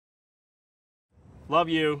Love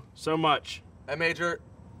you so much. Hey, Major.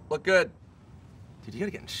 Look good. Dude, you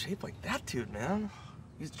gotta get in shape like that dude, man.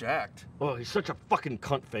 He's jacked. Oh, he's such a fucking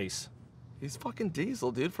cunt face. He's fucking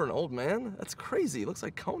diesel, dude, for an old man. That's crazy. He looks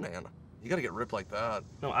like Conan. You gotta get ripped like that.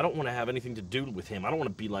 No, I don't want to have anything to do with him. I don't want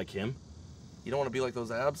to be like him. You don't want to be like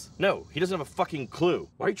those abs? No, he doesn't have a fucking clue.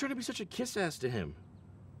 Why are you trying to be such a kiss-ass to him?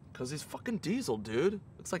 Because he's fucking diesel, dude.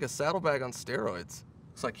 Looks like a saddlebag on steroids.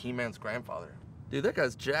 Looks like He-Man's grandfather. Dude, that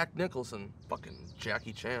guy's Jack Nicholson. Fucking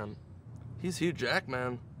Jackie Chan. He's Hugh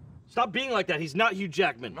Jackman. Stop being like that. He's not Hugh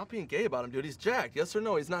Jackman. I'm not being gay about him, dude. He's jacked. Yes or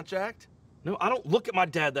no? He's not jacked? No, I don't look at my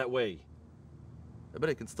dad that way. I bet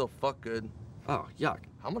he can still fuck good. Oh, yuck.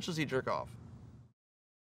 How much does he jerk off?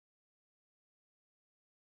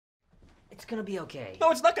 It's gonna be okay.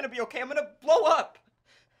 No, it's not gonna be okay. I'm gonna blow up.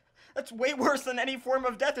 That's way worse than any form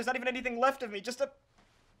of death. There's not even anything left of me. Just a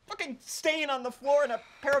fucking stain on the floor and a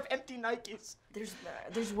pair of empty Nikes.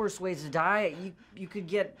 There's worse ways to die. You could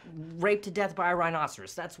get raped to death by a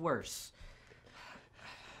rhinoceros. That's worse.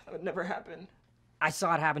 That would never happen. I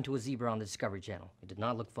saw it happen to a zebra on the Discovery Channel. It did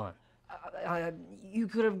not look fun. You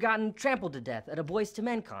could have gotten trampled to death at a Boyz II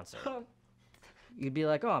Men concert. You'd be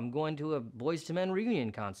like, oh, I'm going to a Boyz II Men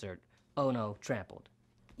reunion concert. Oh no, trampled.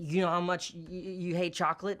 You know how much you hate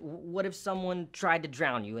chocolate? What if someone tried to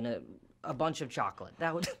drown you in a bunch of chocolate?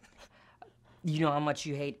 That would... You know how much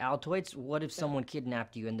you hate Altoids? What if someone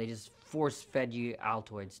kidnapped you and they just force-fed you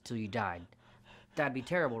Altoids till you died? That'd be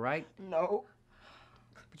terrible, right? No.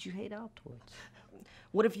 But you hate Altoids.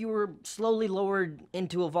 What if you were slowly lowered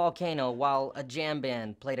into a volcano while a jam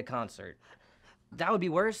band played a concert? That would be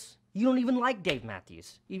worse. You don't even like Dave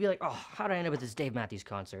Matthews. You'd be like, oh, how did I end up at this Dave Matthews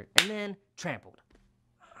concert? And then trampled.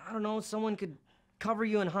 I don't know, someone could cover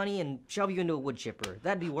you in honey and shove you into a wood chipper.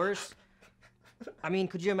 That'd be worse. I mean,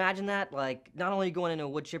 could you imagine that? Like, not only going into a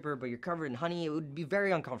wood chipper, but you're covered in honey, it would be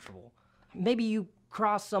very uncomfortable. Maybe you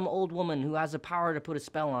cross some old woman who has the power to put a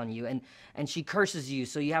spell on you, and she curses you,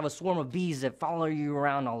 so you have a swarm of bees that follow you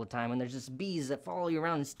around all the time, and there's just bees that follow you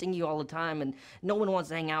around and sting you all the time, and no one wants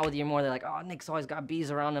to hang out with you anymore. They're like, oh, Nick's always got bees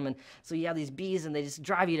around him, and so you have these bees, and they just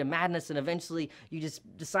drive you to madness, and eventually you just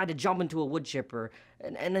decide to jump into a wood chipper,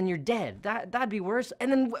 and then you're dead. That'd be worse. And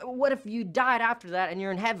then what if you died after that, and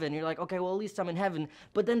you're in heaven? You're like, okay, well, at least I'm in heaven,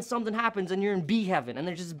 but then something happens, and you're in bee heaven, and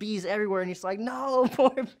there's just bees everywhere, and you're just like, no,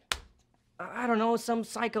 poor... I don't know, some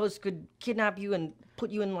psychos could kidnap you and put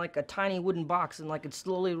you in like a tiny wooden box and like it'd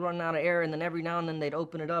slowly run out of air, and then every now and then they'd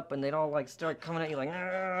open it up and they'd all like start coming at you like,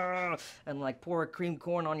 "Argh," and like pour a cream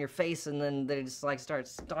corn on your face, and then they just like start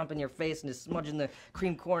stomping your face and just smudging the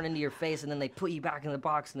cream corn into your face, and then they put you back in the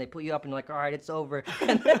box and they put you up and you're like, all right, it's over.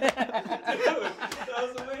 That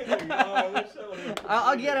was amazing.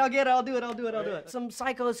 I'll get it, I'll do it. Some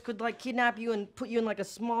psychos could like kidnap you and put you in like a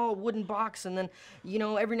small wooden box, and then, you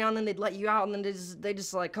know, every now and then they'd let you out, and then they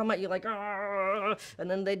just like come at you like, "Argh," and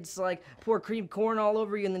then they'd just like pour cream corn all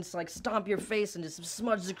over you, and then just like stomp your face and just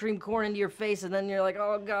smudge the cream corn into your face, and then you're like,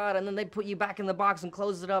 oh God, and then they'd put you back in the box and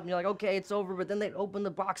close it up, and you're like, okay, it's over, but then they'd open the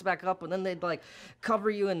box back up, and then they'd like cover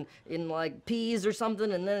you in like peas or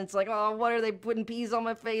something, and then it's like, oh, what are they putting peas on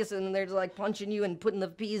my face? And they're just like punching you and putting the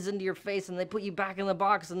peas into your face, and they put you back in the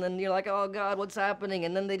box, and then you're like, oh God, what's happening?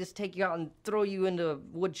 And then they just take you out and throw you into a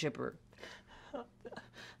wood chipper.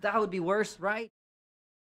 That would be worse, right?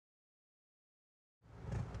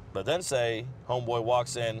 But then say, homeboy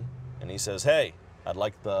walks in and he says, hey, I'd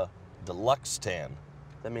like the deluxe tan.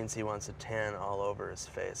 That means he wants a tan all over his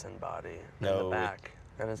face and body, No, and the back,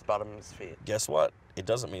 and his bottom of his feet. Guess what? It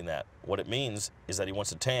doesn't mean that. What it means is that he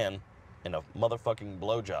wants a tan and a motherfucking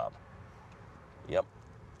blowjob. Yep.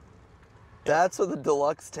 That's what the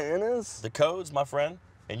deluxe tan is? The codes, my friend.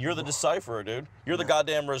 And you're the decipherer, dude. You're the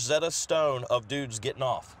goddamn Rosetta Stone of dudes getting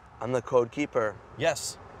off. I'm the code keeper.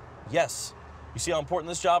 Yes. Yes. You see how important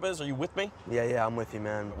this job is? Are you with me? Yeah, I'm with you,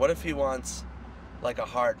 man. What if he wants, like, a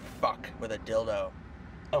hard fuck with a dildo?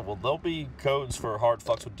 Oh, well, there'll be codes for hard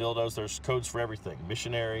fucks with dildos. There's codes for everything.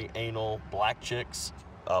 Missionary, anal, black chicks,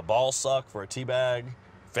 ball suck for a teabag,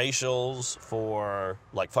 facials for,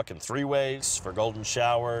 like, fucking three-ways, for golden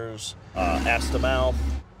showers, ass to mouth,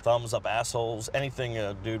 thumbs up assholes, anything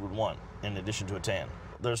a dude would want, in addition to a tan.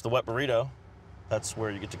 There's the wet burrito. That's where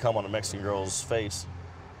you get to come on a Mexican girl's face.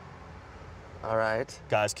 All right.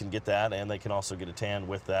 Guys can get that, and they can also get a tan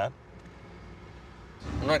with that.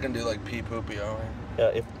 I'm not gonna do like pee poopy, are we?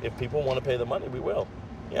 Yeah, if people want to pay the money, we will.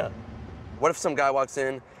 Yeah. What if some guy walks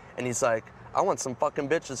in and he's like, I want some fucking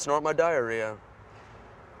bitch to snort my diarrhea?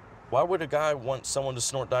 Why would a guy want someone to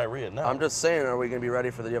snort diarrhea? No. I'm just saying, are we gonna be ready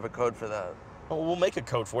for the, do you have a code for that? Well, we'll make a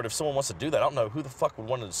code for it if someone wants to do that. I don't know who the fuck would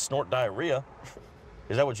want to snort diarrhea.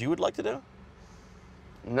 Is that what you would like to do?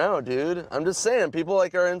 No, dude. I'm just saying, people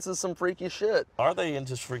like are into some freaky shit. Are they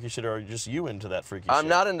into freaky shit, or are just you into that freaky shit? I'm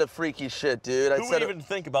not into freaky shit, dude. Who would even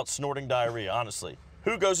think about snorting diarrhea, honestly?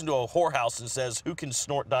 Who goes into a whorehouse and says, who can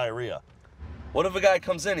snort diarrhea? What if a guy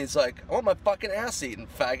comes in, he's like, I want my fucking ass eaten,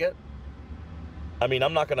 faggot. I mean,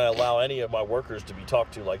 I'm not going to allow any of my workers to be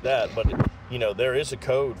talked to like that, but, you know, there is a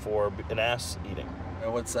code for an ass eating.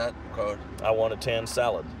 And what's that code? I want a tan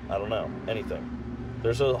salad. I don't know. Anything.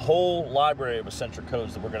 There's a whole library of eccentric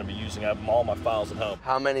codes that we're going to be using. I have all my files at home.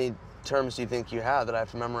 How many terms do you think you have that I have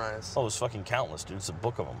to memorize? Oh, it's fucking countless, dude. It's a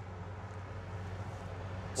book of them.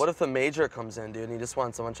 What if the major comes in, dude, and he just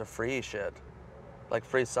wants a bunch of free shit? Like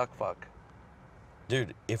free suck fuck.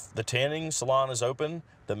 Dude, if the tanning salon is open,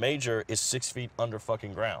 the major is 6 feet under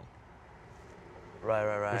fucking ground.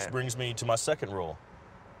 Right. Which brings me to my second rule.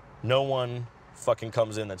 No one fucking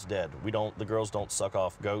comes in that's dead. The girls don't suck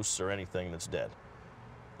off ghosts or anything that's dead.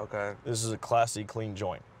 Okay. This is a classy, clean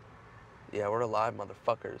joint. Yeah, we're alive,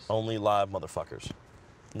 motherfuckers. Only live motherfuckers.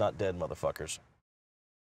 Not dead motherfuckers.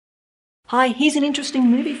 Hi, here's an interesting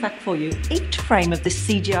movie fact for you. Each frame of the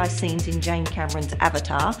CGI scenes in Jane Cameron's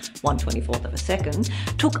Avatar, 1/24 of a second,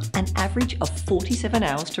 took an average of 47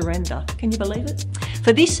 hours to render. Can you believe it?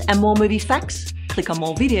 For this and more movie facts, click on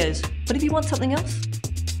more videos. But if you want something else,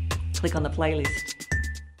 click on the playlist.